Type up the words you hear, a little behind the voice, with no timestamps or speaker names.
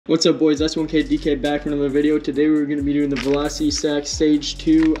What's up, boys? S1K DK back for another video. Today we're going to be doing the Velocity Stack Stage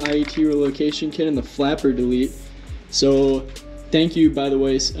 2 IET relocation kit and the flapper delete. So thank you, by the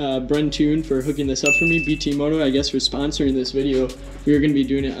way, Bren Toon, for hooking this up for me. BTMOTO, I guess, for sponsoring this video. We are going to be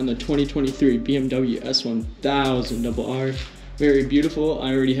doing it on the 2023 BMW S1000RR. Very beautiful.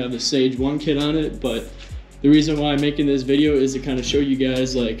 I already have the Stage 1 kit on it, but the reason why I'm making this video is to kind of show you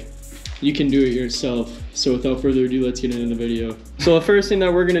guys, like, you can do it yourself. So without further ado, let's get into the video. So the first thing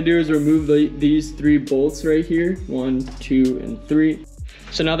that we're gonna do is remove these 3 bolts right here. 1, 2, and 3.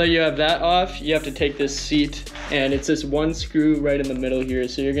 So now that you have that off, you have to take this seat, and it's this one screw right in the middle here.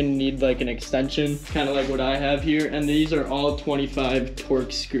 So you're gonna need like an extension, kind of like what I have here. And these are all 25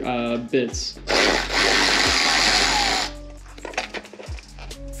 torque bits.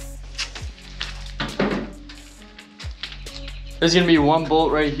 There's gonna be 1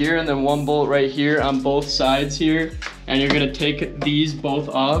 bolt right here and then 1 bolt right here on both sides here. And you're gonna take these both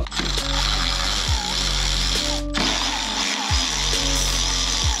off.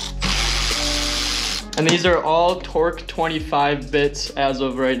 And these are all torque 25 bits as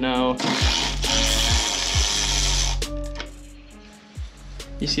of right now.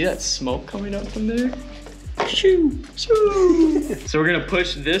 You see that smoke coming up from there? Shoo, shoo. So we're gonna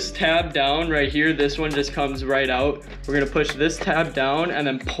push this tab down right here. This one just comes right out. We're gonna push this tab down and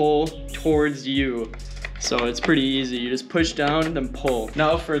then pull towards you. So it's pretty easy. You just push down and then pull.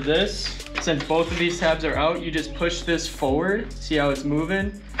 Now for this, since both of these tabs are out, you just push this forward. See how it's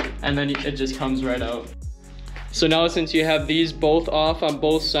moving? And then it just comes right out. So now since you have these both off on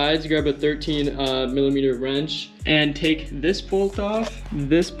both sides, grab a 13mm wrench and take this bolt off, and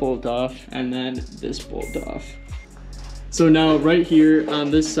then this bolt off. So now right here on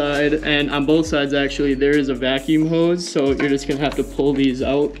this side, and on both sides actually, there is a vacuum hose, so you're just gonna have to pull these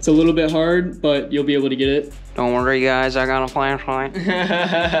out. It's a little bit hard, but you'll be able to get it. Don't worry guys, I got a flashlight.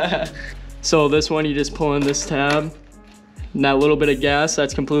 So this one, you just pull in this tab, and that little bit of gas,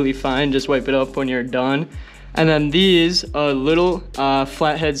 that's completely fine. Just wipe it up when you're done. And then these, a little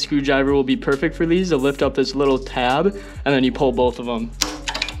flathead screwdriver will be perfect for these to lift up this little tab, and then you pull both of them.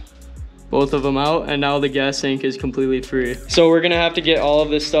 Both of them out, and now the gas tank is completely free. So we're gonna have to get all of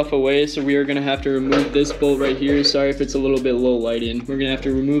this stuff away, so we are gonna have to remove this bolt right here. Sorry if it's a little bit low lighting. We're gonna have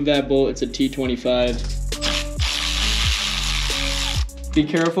to remove that bolt. It's a T25. Be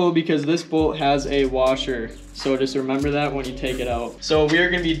careful because this bolt has a washer, so just remember that when you take it out. So we are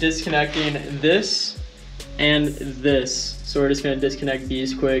gonna be disconnecting this and this. So we're just gonna disconnect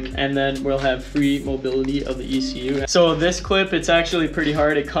these quick, and then we'll have free mobility of the ECU. So this clip, it's actually pretty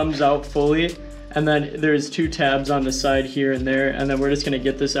hard. It comes out fully, and then there's 2 tabs on the side here and there, and then we're just gonna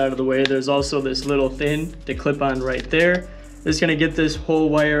get this out of the way. There's also this little thing to clip on right there. Just gonna get this whole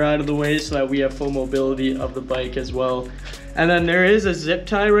wire out of the way so that we have full mobility of the bike as well. And then there is a zip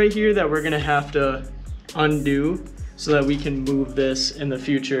tie right here that we're gonna have to undo so that we can move this in the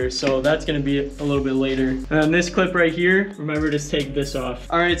future. So that's gonna be a little bit later. And then this clip right here, remember to take this off.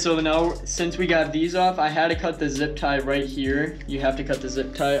 All right, so now since we got these off, I had to cut the zip tie right here. You have to cut the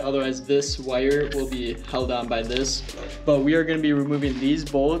zip tie, otherwise this wire will be held on by this. But we are gonna be removing these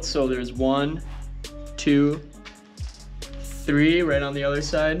bolts. So there's 1, 2, 3 right on the other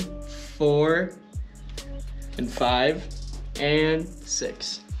side, 4, and 5, and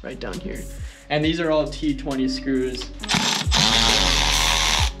 6 right down here. And these are all T20 screws.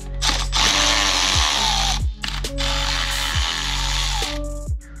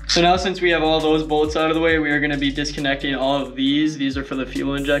 So now since we have all those bolts out of the way, we are gonna be disconnecting all of these. These are for the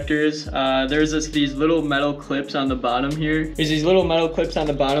fuel injectors. There's these little metal clips on the bottom here. There's these little metal clips on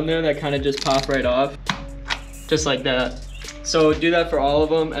the bottom there that kind of just pop right off, just like that. So do that for all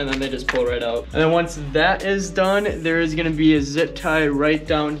of them, and then they just pull right out. And then once that is done, there is gonna be a zip tie right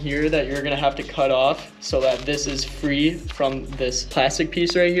down here that you're gonna have to cut off so that this is free from this plastic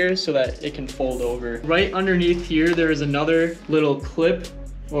piece right here so that it can fold over. Right underneath here, there is another little clip,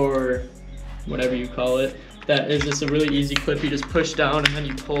 or whatever you call it, that is just a really easy clip. You just push down and then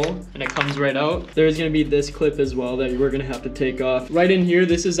you pull and it comes right out. There's gonna be this clip as well that we're gonna have to take off. Right in here,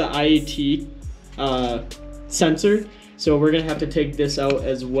 this is an IET sensor. So we're gonna have to take this out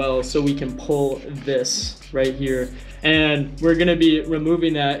as well so we can pull this right here. And we're gonna be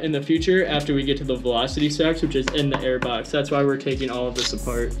removing that in the future after we get to the velocity stacks, which is in the air box. That's why we're taking all of this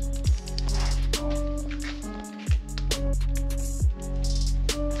apart.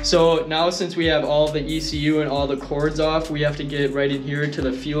 So now since we have all the ECU and all the cords off, we have to get right in here to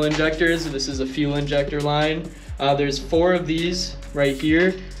the fuel injectors. This is a fuel injector line. There's 4 of these right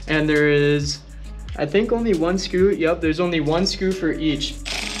here, and there is, I think, only 1 screw. Yep, there's only 1 screw for each.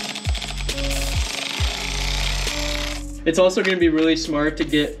 It's also going to be really smart to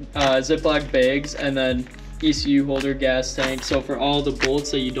get Ziploc bags and then ECU holder, gas tank, so for all the bolts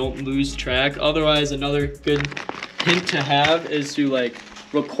that you don't lose track. Otherwise, another good hint to have is to like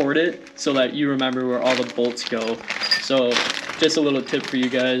record it so that you remember where all the bolts go. So just a little tip for you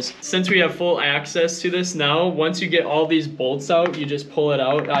guys. Since we have full access to this now, once you get all these bolts out, you just pull it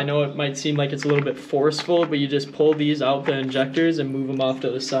out. I know it might seem like it's a little bit forceful, but you just pull these out the injectors and move them off to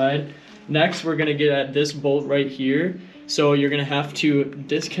the side. Next, we're gonna get at this bolt right here. So you're gonna have to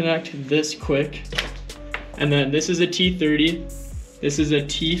disconnect this quick. And then this is a T30, this is a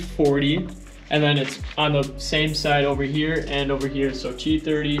T40, and then it's on the same side over here and over here. So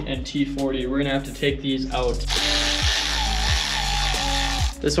T30 and T40, we're gonna have to take these out.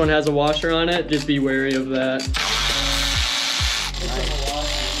 This one has a washer on it, just be wary of that.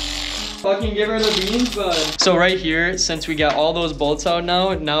 Fucking give her the beans, bud. So right here, since we got all those bolts out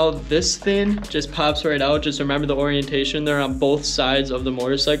now this thing just pops right out. Just remember the orientation. They're on both sides of the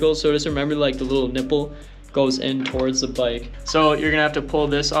motorcycle. So just remember like the little nipple goes in towards the bike. So you're gonna have to pull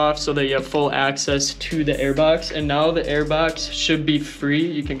this off so that you have full access to the airbox. And now the airbox should be free.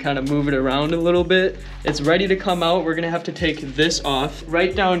 You can kind of move it around a little bit. It's ready to come out. We're gonna have to take this off.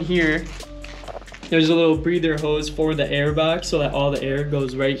 Right down here, there's a little breather hose for the airbox so that all the air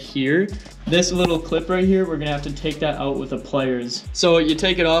goes right here. This little clip right here, we're gonna have to take that out with the pliers. So you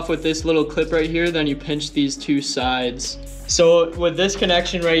take it off with this little clip right here, then you pinch these two sides. So with this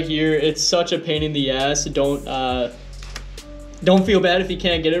connection right here, it's such a pain in the ass. Don't feel bad if you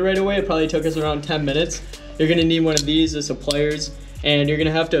can't get it right away. It probably took us around 10 minutes. You're gonna need one of these, it's a pliers, and you're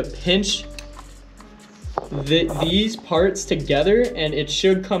gonna have to pinch these parts together and it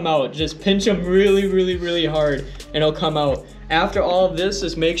should come out. Just pinch them really hard and it'll come out. After all of this,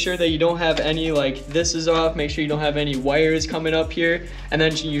 just make sure that you don't have any, like this is off, make sure you don't have any wires coming up here, and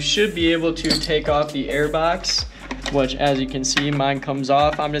then you should be able to take off the airbox, which as you can see, mine comes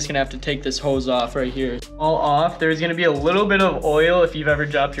off. I'm just gonna have to take this hose off right here. All off. There's gonna be a little bit of oil if you've ever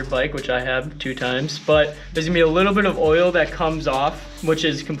dropped your bike, which I have 2 times, but there's gonna be a little bit of oil that comes off, which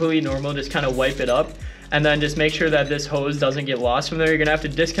is completely normal. Just kind of wipe it up. And then just make sure that this hose doesn't get lost from there. You're gonna have to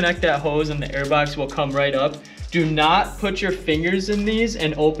disconnect that hose and the airbox will come right up. Do not put your fingers in these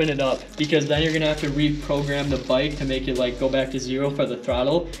and open it up, because then you're gonna have to reprogram the bike to make it like go back to 0 for the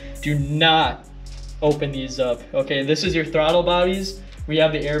throttle. Do not open these up. Okay, this is your throttle bodies. We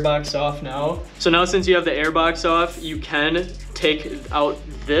have the airbox off now. So now since you have the airbox off, you can take out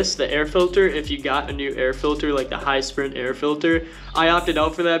the air filter if you got a new air filter, like the high sprint air filter. I opted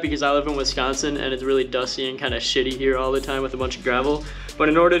out for that because I live in Wisconsin and it's really dusty and kind of shitty here all the time with a bunch of gravel. But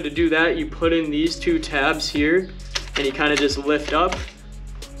in order to do that, you put in these 2 tabs here and you kind of just lift up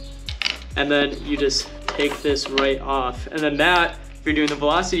and then you just take this right off. And then that, if you're doing the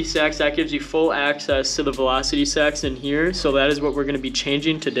velocity sacks, that gives you full access to the velocity sacks in here. So that is what we're gonna be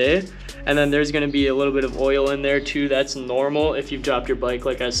changing today. And then there's gonna be a little bit of oil in there too. That's normal if you've dropped your bike,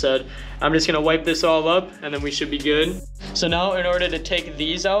 like I said. I'm just gonna wipe this all up and then we should be good. So now in order to take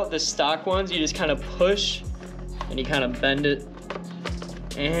these out, the stock ones, you just kind of push and you kind of bend it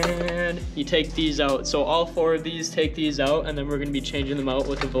and you take these out. So all 4 of these, take these out, and then we're gonna be changing them out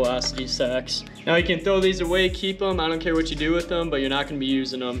with the velocity sacks. Now you can throw these away, keep them. I don't care what you do with them, but you're not gonna be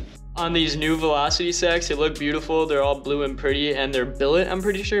using them. On these new velocity sacks, they look beautiful. They're all blue and pretty, and they're billet, I'm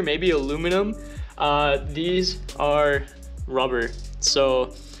pretty sure, maybe aluminum. These are rubber.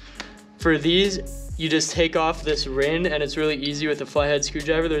 So for these, you just take off this ring, and it's really easy with the flathead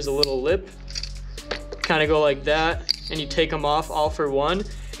screwdriver. There's a little lip, kind of go like that, and you take them off all for one.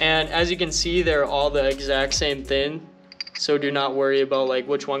 And as you can see, they're all the exact same thing. So do not worry about like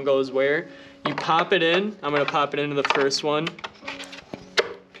which one goes where. You pop it in. I'm gonna pop it into the first one.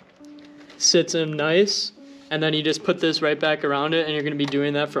 Sits in nice, and then you just put this right back around it, and you're gonna be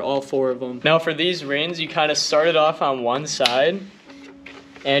doing that for all 4 of them. Now for these rings, you kind of start it off on one side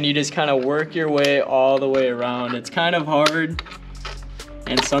and you just kind of work your way all the way around. It's kind of hard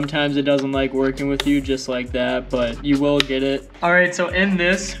and sometimes it doesn't like working with you just like that, but you will get it. All right, so in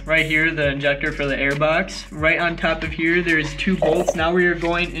this right here, the injector for the airbox, right on top of here, there's 2 bolts. Now we are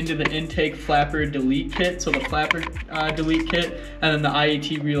going into the intake flapper delete kit. So the flapper delete kit, and then the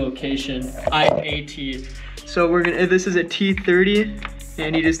IAT relocation, IAT. So we're gonna, this is a T30,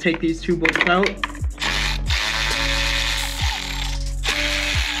 and you just take these 2 bolts out.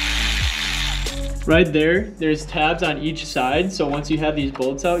 Right there, there's tabs on each side. So once you have these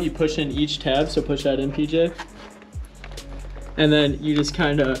bolts out, you push in each tab. So push that in, PJ. And then you just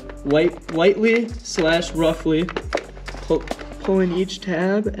kind of lightly / roughly pull in each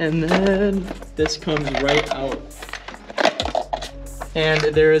tab, and then this comes right out. And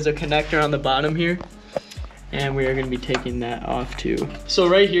there is a connector on the bottom here. And we are going to be taking that off too. So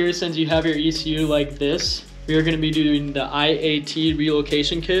right here, since you have your ECU like this, we are going to be doing the IAT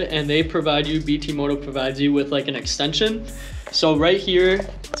relocation kit, and they provide you, BTMOTO provides you with like an extension. So right here,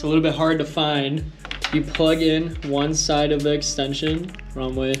 it's a little bit hard to find. You plug in one side of the extension,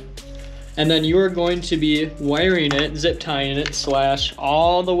 wrong way, and then you are going to be wiring it, zip tying it, slash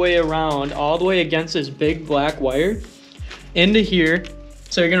all the way around, all the way against this big black wire into here.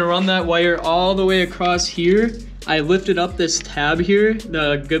 So you're gonna run that wire all the way across here. I lifted up this tab here,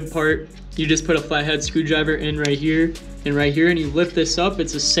 the good part, you just put a flathead screwdriver in right here, and you lift this up.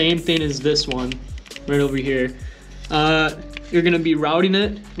 It's the same thing as this one, right over here. You're gonna be routing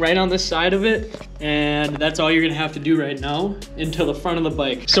it right on the side of it, and that's all you're gonna have to do right now until the front of the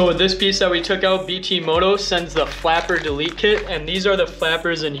bike. So with this piece that we took out, BTMOTO sends the flapper delete kit, and these are the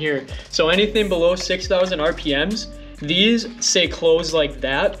flappers in here. So anything below 6,000 RPMs, these say close like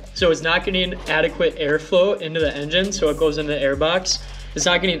that, so it's not getting adequate airflow into the engine, so it goes into the air box. It's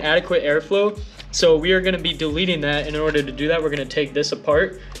not getting adequate airflow, so we are gonna be deleting that. And in order to do that, we're gonna take this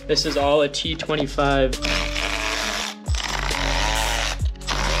apart. This is all a T25.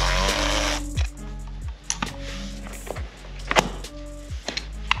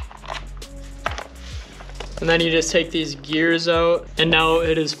 And then you just take these gears out, and now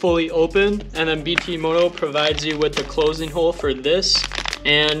it is fully open. And then BTMOTO provides you with the closing hole for this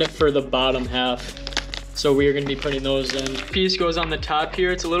and for the bottom half. So we are gonna be putting those in. Piece goes on the top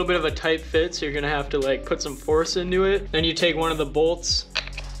here. It's a little bit of a tight fit, so you're gonna have to like put some force into it. Then you take one of the bolts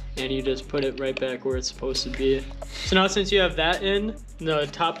and you just put it right back where it's supposed to be. So now since you have that in the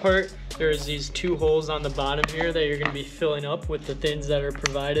top part, there's these two holes on the bottom here that you're gonna be filling up with the things that are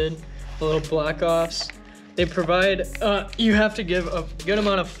provided, the little block offs. They provide, you have to give a good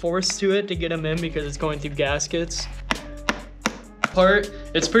amount of force to it to get them in because it's going through gaskets.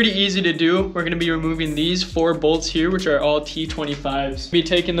 It's pretty easy to do. We're gonna be removing these 4 bolts here, which are all T25s. Be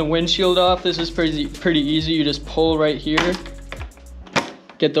taking the windshield off. This is pretty easy. You just pull right here,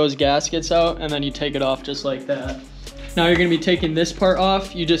 get those gaskets out, and then you take it off just like that. Now you're gonna be taking this part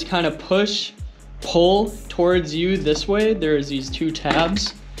off. You just kind of pull towards you this way. There's these 2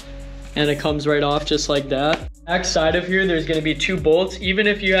 tabs, and it comes right off just like that. Back side of here, there's gonna be 2 bolts. Even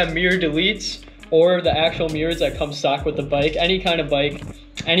if you have mirror deletes or the actual mirrors that come stock with the bike, any kind of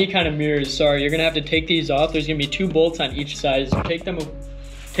mirrors, sorry, you're gonna have to take these off. There's gonna be 2 bolts on each side. So take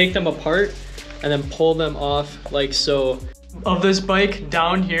them apart and then pull them off like so. Of this bike,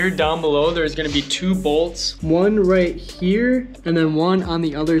 down here, down below, there's gonna be 2 bolts. One right here, and then one on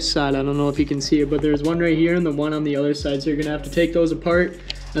the other side. I don't know if you can see it, but there's one right here and the one on the other side. So you're gonna have to take those apart,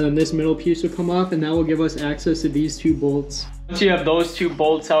 and then this middle piece will come off, and that will give us access to these 2 bolts. Once you have those 2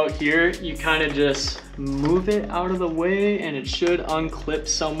 bolts out here, you kind of just move it out of the way, and it should unclip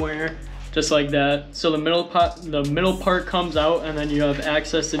somewhere, just like that. So the middle part comes out, and then you have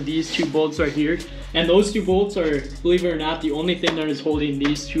access to these 2 bolts right here. And those 2 bolts are, believe it or not, the only thing that is holding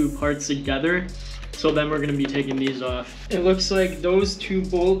these 2 parts together. So then we're gonna be taking these off. It looks like those 2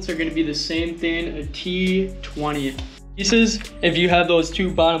 bolts are gonna be the same thing, a T20. Pieces, if you have those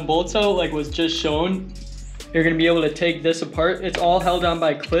 2 bottom bolts out like was just shown, you're gonna be able to take this apart. It's all held on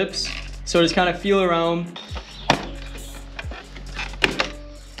by clips, so just kind of feel around,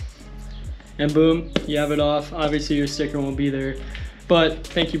 and boom, you have it off. Obviously your sticker won't be there, but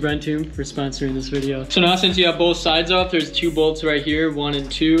thank you Brentum for sponsoring this video. So now since you have both sides off, there's 2 bolts right here, 1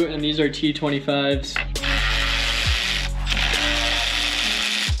 and 2, and these are T25s.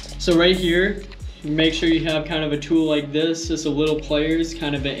 So right here, make sure you have kind of a tool like this, just a little pliers,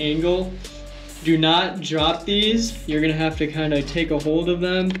 kind of an angle. Do not drop these. You're gonna have to kind of take a hold of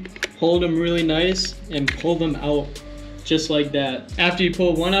them, hold them really nice, and pull them out, just like that. After you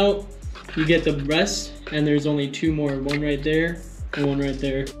pull one out, you get the rest, and there's only 2 more, one right there and one right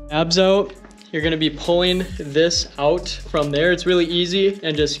there. Tabs out, you're gonna be pulling this out from there. It's really easy,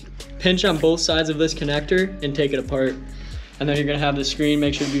 and just pinch on both sides of this connector and take it apart. And then you're gonna have the screen.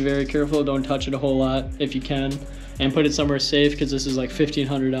 Make sure to be very careful. Don't touch it a whole lot if you can. And put it somewhere safe, because this is like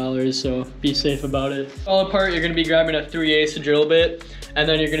 $1,500, so be safe about it. All apart, you're gonna be grabbing a 3/8 drill bit, and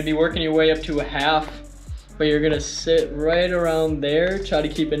then you're gonna be working your way up to a half, but you're gonna sit right around there. Try to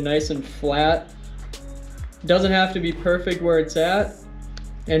keep it nice and flat. Doesn't have to be perfect where it's at,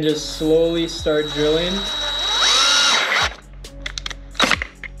 and just slowly start drilling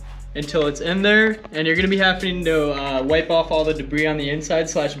until it's in there. And you're gonna be having to wipe off all the debris on the inside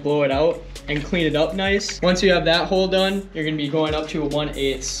 / blow it out and clean it up nice. Once you have that hole done, you're gonna be going up to a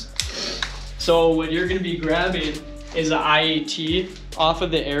 1/8. So what you're gonna be grabbing is an IAT off of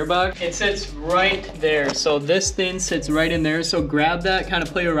the airbox. It sits right there. So this thing sits right in there. So grab that, kind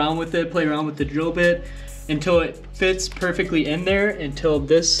of play around with it, play around with the drill bit, until it fits perfectly in there, until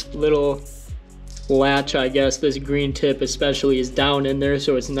this little latch, I guess, this green tip especially, is down in there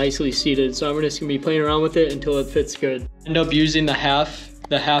so it's nicely seated. So I'm just gonna be playing around with it until it fits good. End up using the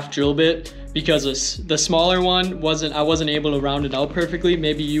half drill bit because the smaller one I wasn't able to round it out perfectly.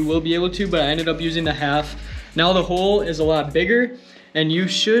 Maybe you will be able to, but I ended up using the half. Now the hole is a lot bigger and you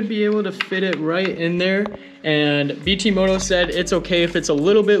should be able to fit it right in there. And BTMOTO said it's okay if it's a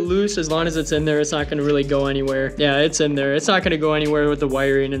little bit loose, as long as it's in there, it's not gonna really go anywhere. Yeah, it's in there. It's not gonna go anywhere with the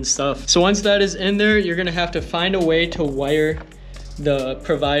wiring and stuff. So once that is in there, you're gonna have to find a way to wire the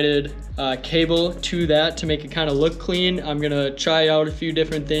provided cable to that to make it kind of look clean. I'm gonna try out a few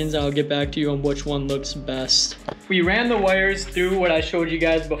different things and I'll get back to you on which one looks best. We ran the wires through what I showed you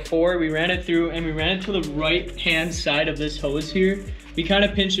guys before. We ran it through and we ran it to the right hand side of this hose here. We kind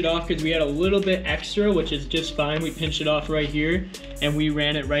of pinched it off because we had a little bit extra, which is just fine. We pinched it off right here and we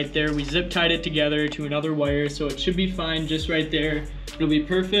ran it right there. We zip tied it together to another wire, so it should be fine just right there. It'll be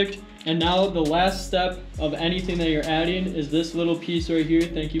perfect. And now the last step of anything that you're adding is this little piece right here.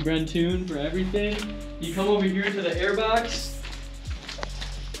 Thank you, Brentoon, for everything. You come over here to the air box.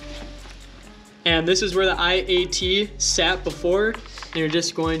 And this is where the IAT sat before. And you're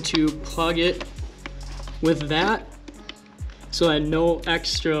just going to plug it with that so that no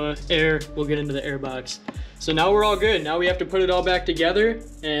extra air will get into the air box. So now we're all good. Now we have to put it all back together.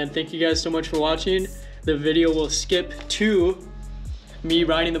 And thank you guys so much for watching. The video will skip to me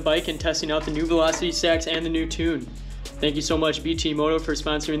riding the bike and testing out the new velocity stacks and the new tune. Thank you so much, BTMOTO, for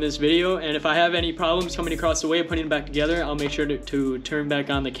sponsoring this video. And if I have any problems coming across the way putting it back together, I'll make sure to turn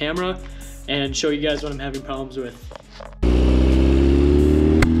back on the camera and show you guys what I'm having problems with.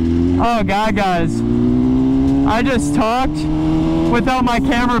 Oh God, guys, I just talked without my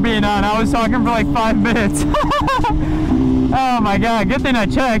camera being on. I was talking for like 5 minutes. Oh my God, good thing I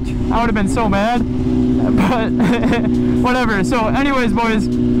checked. I would have been so mad, but whatever. So anyways, boys,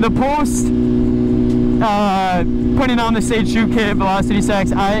 the post putting on the stage shoe kit, Velocity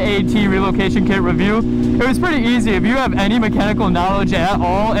Stacks IAT relocation kit review, it was pretty easy. If you have any mechanical knowledge at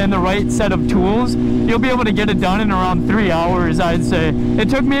all and the right set of tools, you'll be able to get it done in around 3 hours, I'd say. It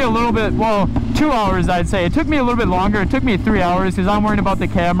took me a little bit, well, 2 hours, I'd say. It took me a little bit longer. It took me 3 hours because I'm worrying about the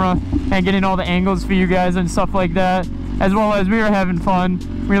camera and getting all the angles for you guys and stuff like that, as well as we were having fun.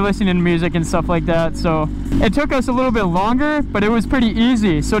 We were listening to music and stuff like that. So it took us a little bit longer, but it was pretty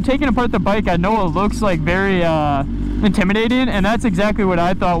easy. So taking apart the bike, I know it looks like very intimidating, and that's exactly what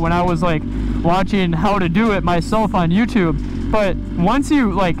I thought when I was like watching how to do it myself on YouTube. But once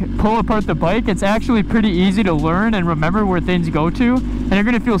you like pull apart the bike, it's actually pretty easy to learn and remember where things go to, and you're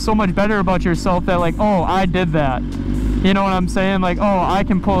gonna feel so much better about yourself that like, oh, I did that. You know what I'm saying? Like, oh, I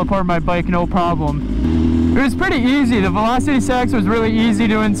can pull apart my bike, no problem. It was pretty easy. The Velocity Stacks was really easy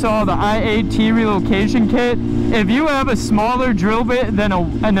to install. The IAT relocation kit, if you have a smaller drill bit than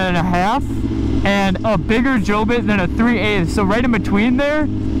a half and a bigger drill bit than a 3/8, so right in between there,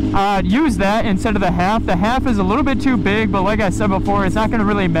 use that instead of the half. The half is a little bit too big, but like I said before, it's not going to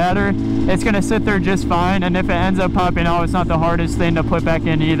really matter. It's going to sit there just fine, and if it ends up popping out, it's not the hardest thing to put back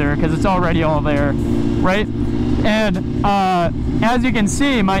in either, because it's already all there, right? And as you can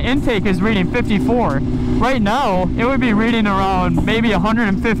see, my intake is reading 54. Right now, it would be reading around maybe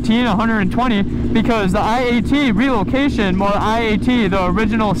 115, 120, because the IAT relocation, well, IAT, the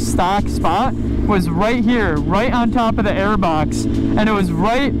original stock spot, was right here, right on top of the air box, and it was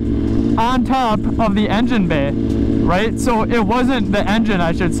right on top of the engine bay, right? So it wasn't the engine,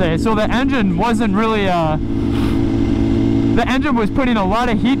 I should say. So the engine wasn't really, the engine was putting a lot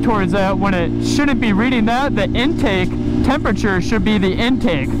of heat towards that when it shouldn't be reading that. The intake temperature should be the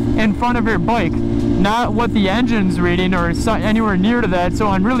intake in front of your bike, not what the engine's reading or anywhere near to that. So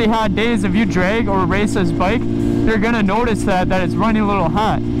on really hot days, if you drag or race this bike, you're gonna notice that it's running a little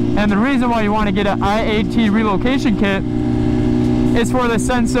hot. And the reason why you want to get an IAT relocation kit is for the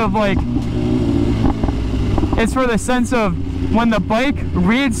sense of like, it's for the sense of when the bike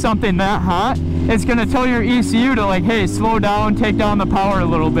reads something that hot, it's gonna tell your ECU to like, hey, slow down, take down the power a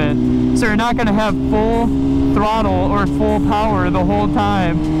little bit. So you're not gonna have full throttle or full power the whole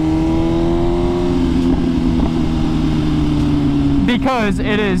time, because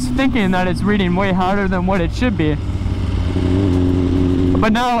it is thinking that it's reading way hotter than what it should be.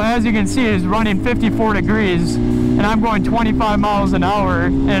 But now, as you can see, it's running 54 degrees, and I'm going 25 miles an hour,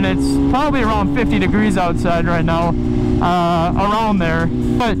 and it's probably around 50 degrees outside right now, around there.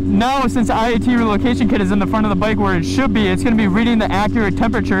 But now, since the IAT relocation kit is in the front of the bike where it should be, it's going to be reading the accurate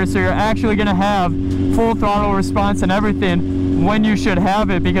temperature, so you're actually going to have full throttle response and everything when you should have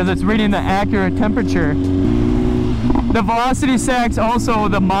it, because it's reading the accurate temperature. The velocity sacks, also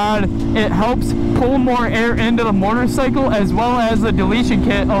the mod, it helps pull more air into the motorcycle, as well as the deletion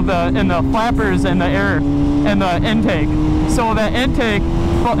kit of the flappers and the air and the intake. So that intake,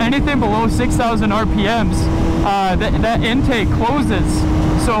 well, anything below 6,000 RPMs, that intake closes.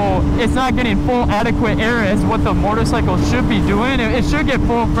 So it's not getting full adequate air as what the motorcycle should be doing. It should get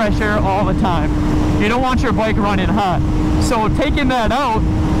full fresh air all the time. You don't want your bike running hot. So taking that out,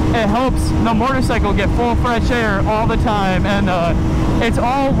 it helps the motorcycle get full fresh air all the time, and it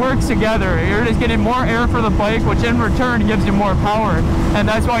all works together. You're just getting more air for the bike, which in return gives you more power. And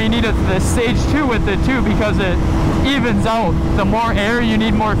that's why you need the stage 2 with it too, because it evens out. The more air, you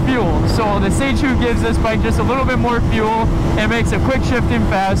need more fuel. So the stage 2 gives this bike just a little bit more fuel. It makes it quick shifting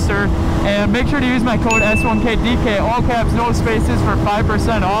faster. And make sure to use my code S1000RR, all caps, no spaces, for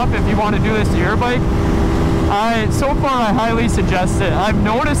 5% off if you want to do this to your bike. So far I highly suggest it. I've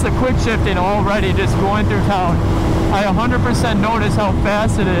noticed the quick shifting already just going through town. I 100% notice how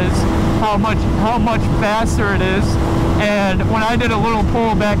fast it is, how much faster it is. And when I did a little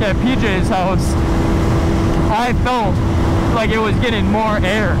pull back at PJ's house, I felt like it was getting more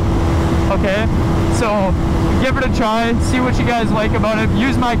air. Okay, so give it a try, see what you guys like about it.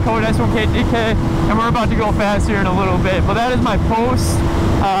 Use my code S1000RR, and we're about to go fast here in a little bit. But that is my post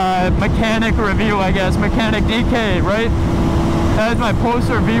mechanic review, I guess, mechanic DK, right? That is my post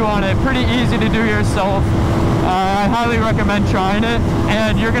review on it. Pretty easy to do yourself. I highly recommend trying it,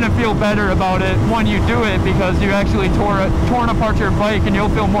 and you're gonna feel better about it when you do it, because you actually torn apart your bike, and you'll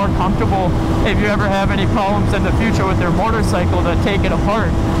feel more comfortable if you ever have any problems in the future with your motorcycle to take it apart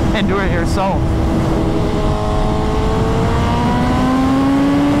and do it yourself.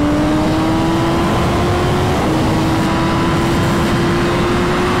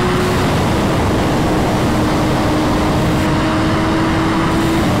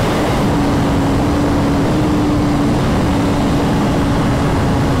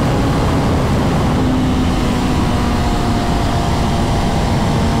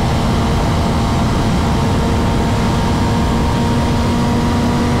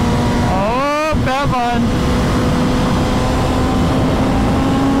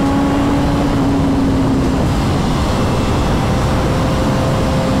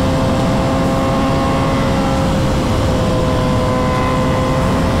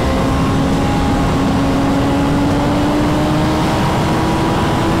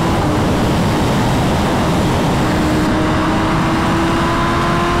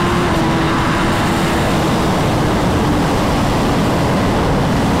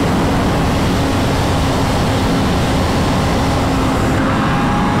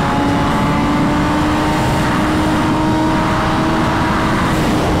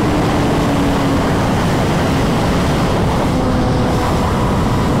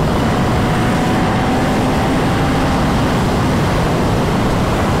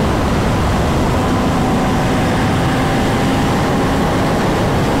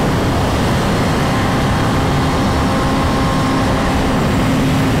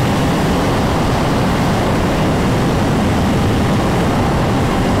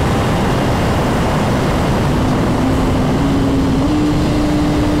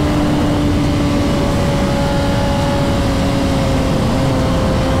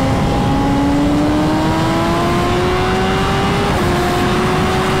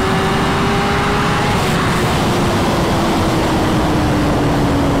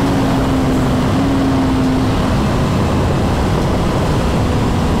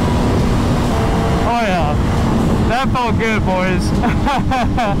 That felt good, boys.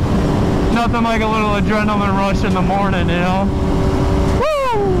 Nothing like a little adrenaline rush in the morning, you know? Woo!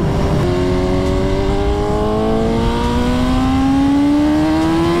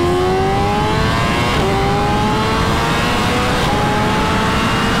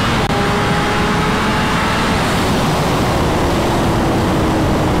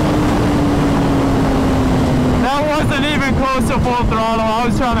 That wasn't even close to full throttle. I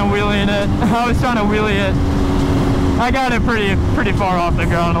was trying to wheelie it. I got it pretty far off the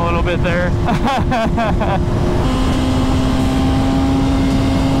ground a little bit there.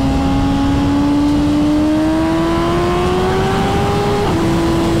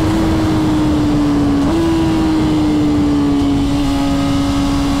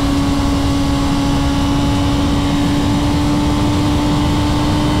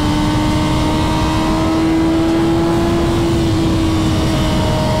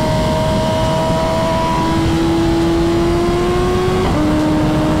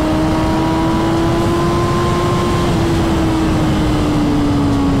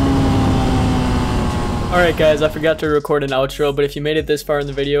 Alright guys, I forgot to record an outro, but if you made it this far in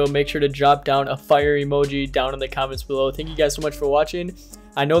the video, make sure to drop down a fire emoji down in the comments below. Thank you guys so much for watching.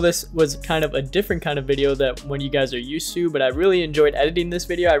 I know this was kind of a different kind of video that when you guys are used to, but I really enjoyed editing this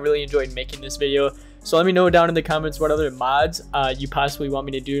video. I really enjoyed making this video. So let me know down in the comments what other mods you possibly want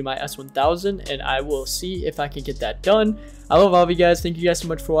me to do in my S1000, and I will see if I can get that done. I love all of you guys. Thank you guys so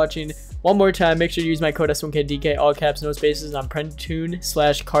much for watching. One more time, make sure to use my code S1KDK, all caps, no spaces, on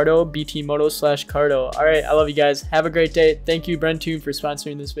Brentune/Cardo, BTMOTO/Cardo. Alright, I love you guys. Have a great day. Thank you, Brentune, for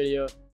sponsoring this video.